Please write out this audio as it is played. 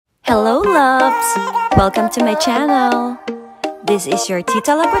Hello loves! Welcome to my channel! This is your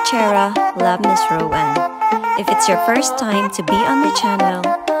Tita Laguachera, Love Miss Rowan. If it's your first time to be on my channel,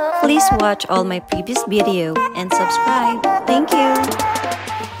 please watch all my previous video and subscribe. Thank you!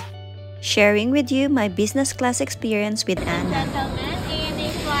 Sharing with you my business class experience with Anna. Gentlemen, ANA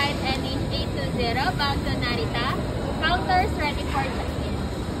flight NH820 bound to Narita. Counters ready for check-in.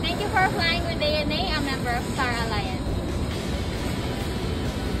 Thank you for flying with ANA, a member of Star Alliance.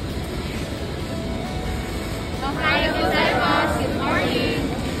 Good morning!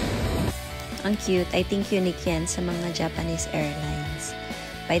 Ang cute, I think unique yan sa mga Japanese airlines.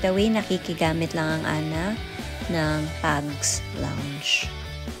 By the way, nakikigamit lang ang Ana ng Pags Lounge.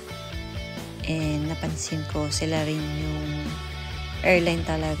 And napansin ko, sila rin yung airline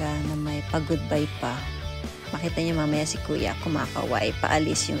talaga na may pag-goodbye pa. Makita niyo mamaya si Kuya kumakaway,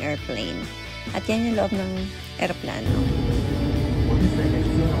 paalis yung airplane. At yan yung loob ng aeroplano.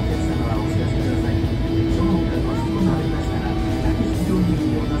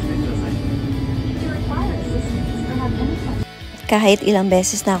 Kahit ilang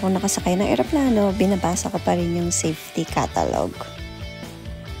beses na ako nakasakay ng eroplano, binabasa ko pa rin yung safety catalog.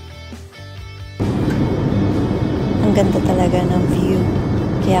 Ang ganda talaga ng view.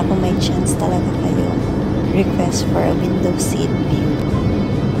 Kaya kung may chance talaga kayo, request for a window seat view.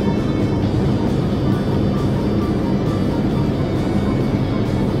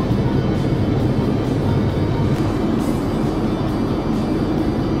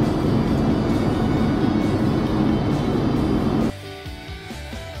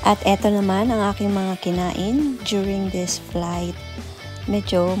 At eto naman ang aking mga kinain during this flight.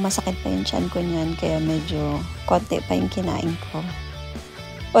 Medyo masakit pa yung tiyan ko niyan, kaya medyo konti pa yung kinain ko.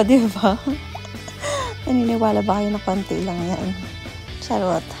 O diba? Naniniwala ba kayo na konti lang yan?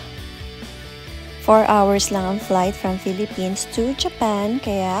 Charot. 4 hours lang ang flight from Philippines to Japan,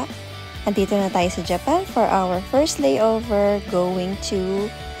 kaya andito na tayo sa Japan for our first layover going to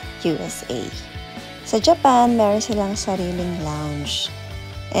USA. Sa Japan, meron silang sariling lounge.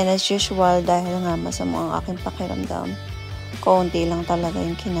 And as usual, dahil nga masama ang aking pakiramdam, kaunti lang talaga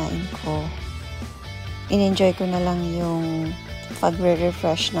yung kinain ko. In-enjoy ko na lang yung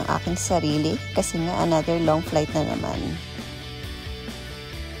pag-refresh ng aking sarili kasi nga another long flight na naman.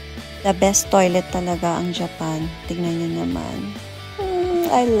 The best toilet talaga ang Japan. Tignan nyo naman.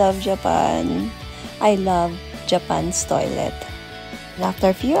 I love Japan. I love Japan's toilet. And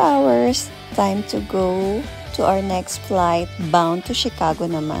after a few hours, time to go to our next flight, bound to Chicago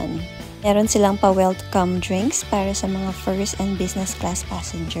naman. Meron silang pa-welcome drinks para sa mga first and business class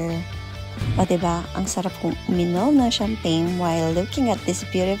passenger. O diba, ang sarap kong uminom ng champagne while looking at this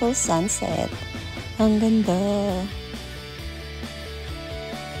beautiful sunset. Ang ganda!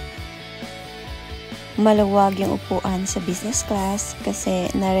 Maluwag yung upuan sa business class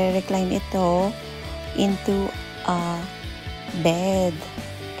kasi nare-recline ito into a bed.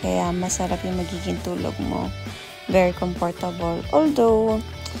 Kaya masarap yung magiging tulog mo. Very comfortable. Although,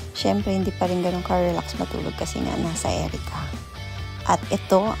 syempre hindi pa rin ganun ka-relax matulog kasi nga nasa ere ka. At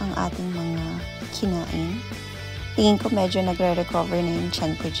ito ang ating mga kinain. Tingin ko medyo nagre-recover na yung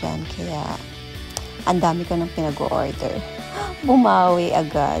tiyan ko dyan. Kaya, ang dami ko nang pinag-order. Bumawi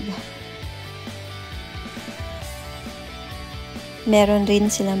agad. Meron rin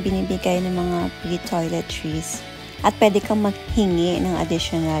silang binibigay ng mga free toiletries. At pwede kang maghingi ng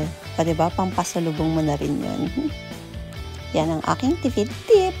additional. O diba, pampasalubong mo na rin yun. Yan ang aking tipid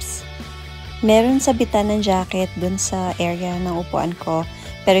tips. Meron sabitan ng jacket dun sa area ng upuan ko.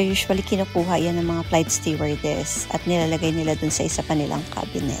 Pero usually kinukuha yan ng mga flight stewardess. At nilalagay nila dun sa isa pa nilang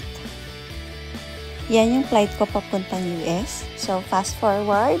cabinet. Yan yung flight ko papuntang US. So fast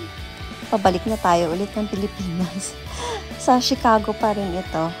forward, pabalik na tayo ulit ng Pilipinas. Sa Chicago pa rin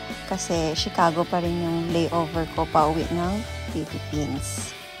ito. Kasi Chicago pa rin yung layover ko pauwi ng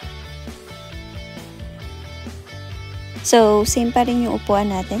Philippines. So, same pa rin yung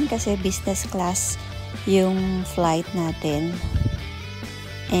upuan natin kasi business class yung flight natin.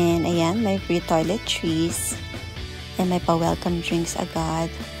 And ayan, may free toiletries. And may pa-welcome drinks agad.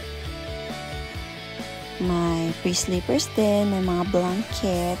 May free sleepers din, may mga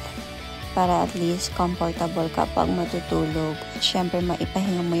blanket. Para at least comfortable kapag matutulog. At syempre,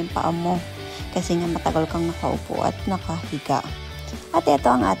 maipahinga mo yung paa mo. Kasi nga matagal kang nakaupo at nakahiga. At ito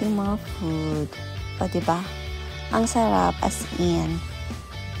ang ating mga food. O diba? Ang sarap as in.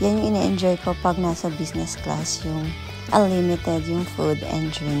 Yan yung ina-enjoy ko pag nasa business class. Yung unlimited yung food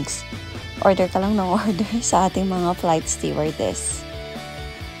and drinks. Order ka lang ng order sa ating mga flight stewardess.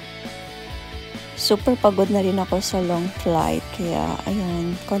 Super pagod na rin ako sa long flight. Kaya,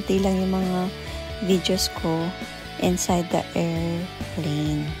 ayan, konti lang yung mga videos ko inside the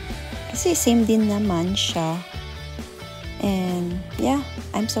airplane. Kasi same din naman siya. And yeah,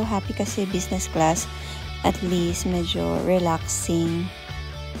 I'm so happy kasi business class, at least medyo relaxing.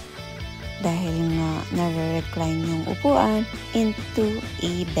 Dahil nga nare-recline yung upuan into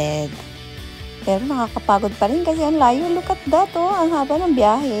a bed. Pero nakakapagod pa rin kasi ang layo. Look at that, oh. Ang haba ng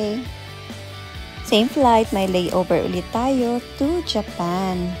biyahe. Same flight, may layover ulit tayo to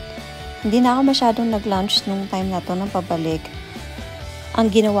Japan. Hindi na ako masyadong nag-lunch nung time na to nang pabalik. Ang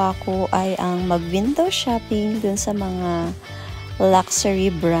ginawa ko ay ang mag-window shopping dun sa mga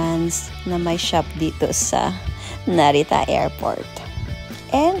luxury brands na may shop dito sa Narita Airport.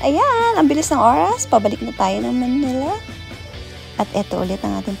 And ayan, ang bilis ng oras. Pabalik na tayo ng Manila. At eto ulit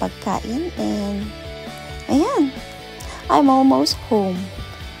ang ating pagkain. And ayan, I'm almost home.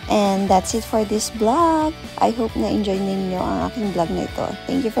 And that's it for this vlog. I hope na enjoy ninyo ang aking vlog na ito.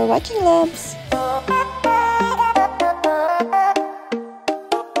 Thank you for watching, loves!